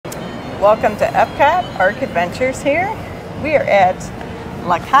Welcome to Epcot Arc Adventures here. We are at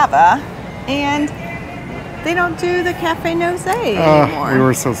Cava, and they don't do the Cafe Nose anymore. We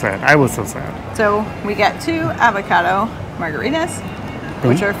were so sad. I was so sad. So we got 2 avocado margaritas,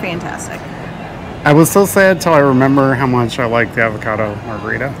 which are fantastic. I was so sad till I remember how much I like the avocado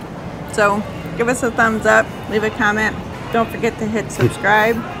margarita. So give us a thumbs up, leave a comment. Don't forget to hit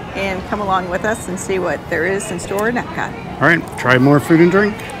subscribe and come along with us and see what there is in store in Epcot. All right, try more food and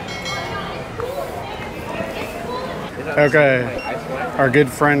drink. Okay, our good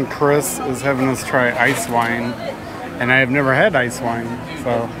friend Chris is having us try ice wine, and I have never had ice wine,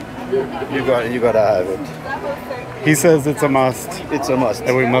 so you gotta have it. He says it's a must. It's a must.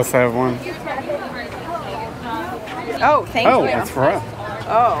 That we must have one. Oh, thank you. Oh, it's for us.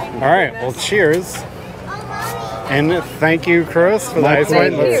 Oh. All right, well, cheers. And thank you, Chris, for the ice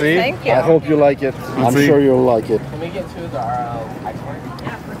wine. Let's see. Thank you. I hope you like it. I'm sure you'll like it. Can we get to the ice wine?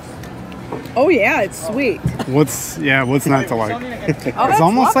 Oh yeah, it's sweet. What's not to like? Oh, It's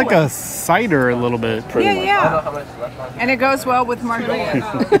almost lovely. like a cider a little bit. Yeah. And it goes well with margarita.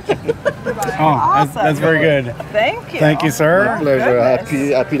 Oh, Awesome. that's very good. Thank you. Thank you, sir. My pleasure.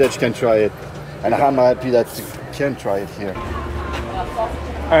 Goodness. Happy that you can try it. And I'm happy that you can try it here.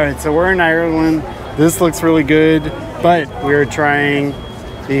 All right, so we're in Ireland. This looks really good, but we're trying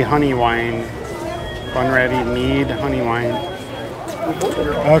the honey wine. Bunratty Mead honey wine.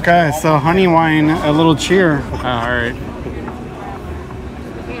 Okay, so honey wine, a little cheer. All right.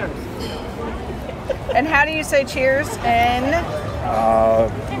 And how do you say cheers? And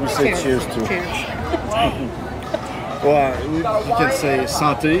We say cheers too. Well, you can say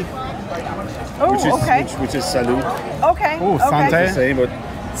santé, Oh, which is salute. Okay. Oh, okay. santé. Same, but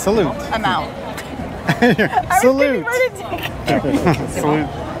Salute. I'm out. Salute. Salute. Salute.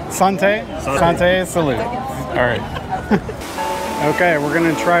 Santé. Santé. Salute. All right. Okay, we're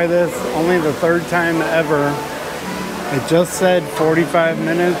gonna try this. Only the 3rd time ever. It just said 45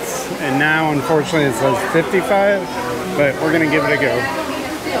 minutes, and now unfortunately it says 55. But we're gonna give it a go.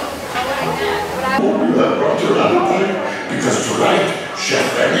 Because tonight,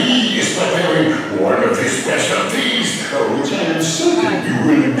 Chef Remy is preparing one of his specialties, which I am certain you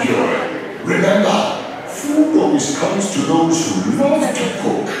will enjoy. Remember, food always comes to those who love to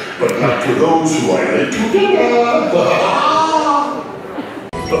cook, but not to those who are in it together.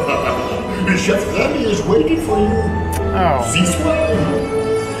 Chef Remy is waiting for you. Oh. This way.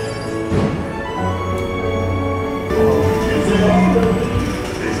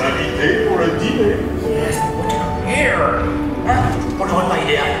 Les invités pour le dîner. Yes, here. What do I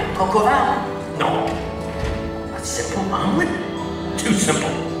idea? Coq au vin? No. A simple omelet? Too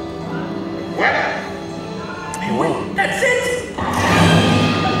simple. Voilà. Hey, wait, that's it.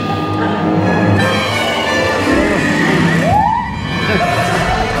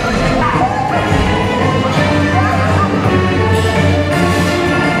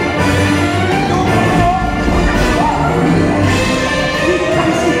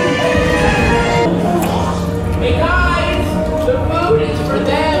 Hey guys, the food is for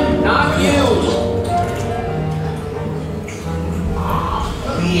them, not you.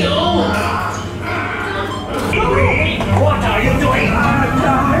 What are you doing?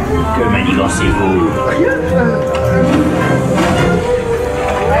 Que manigancez-vous?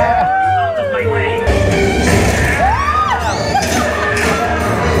 Out of my way.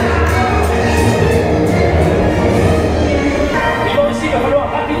 Il va aussi falloir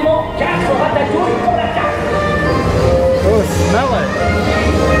rapidement 4 ratatouilles pour la carte. Oh, smell it.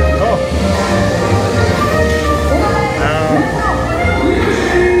 Oh.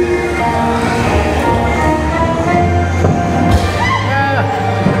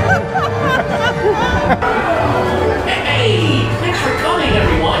 Hey, thanks for coming,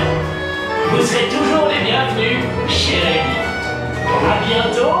 everyone. Vous êtes toujours les bienvenus chez Remy. À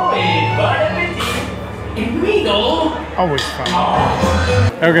bientôt et bon appétit. Et oui, non? Always fun.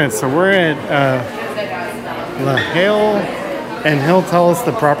 Okay, so we're at La Hale, and he'll tell us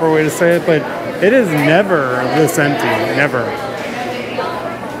the proper way to say it, but it is never this empty. Never.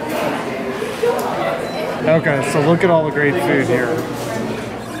 Okay, so look at all the great food here.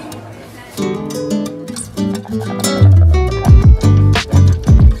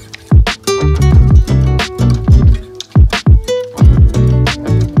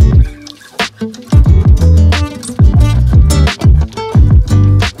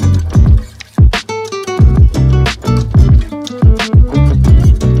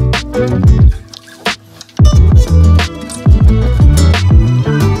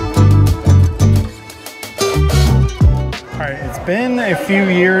 Been a few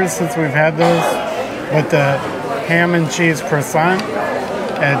years since we've had this with the ham and cheese croissant.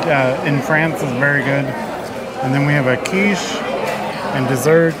 in France is very good. And then we have a quiche and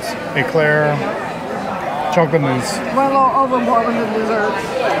dessert, eclair, chocolate mousse. We're a little overboard with the dessert.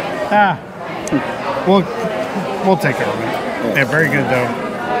 Ah, we'll take care of it. Yeah, very good though.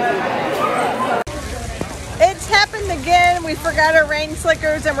 It's happened again. We forgot our rain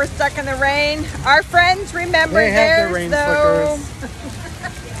slickers and we're stuck in the rain. Our friends remember They have theirs the rain though.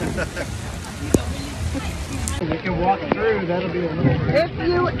 slickers. We can walk through, that'll be a little. If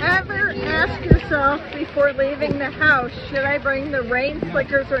you ever ask yourself before leaving the house, should I bring the rain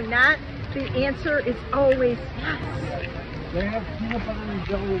slickers or not? The answer is always yes. They have peanut butter and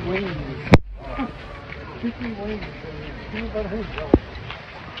jelly wings. Chicken wings. Peanut butter and jelly.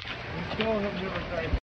 We still have never tried.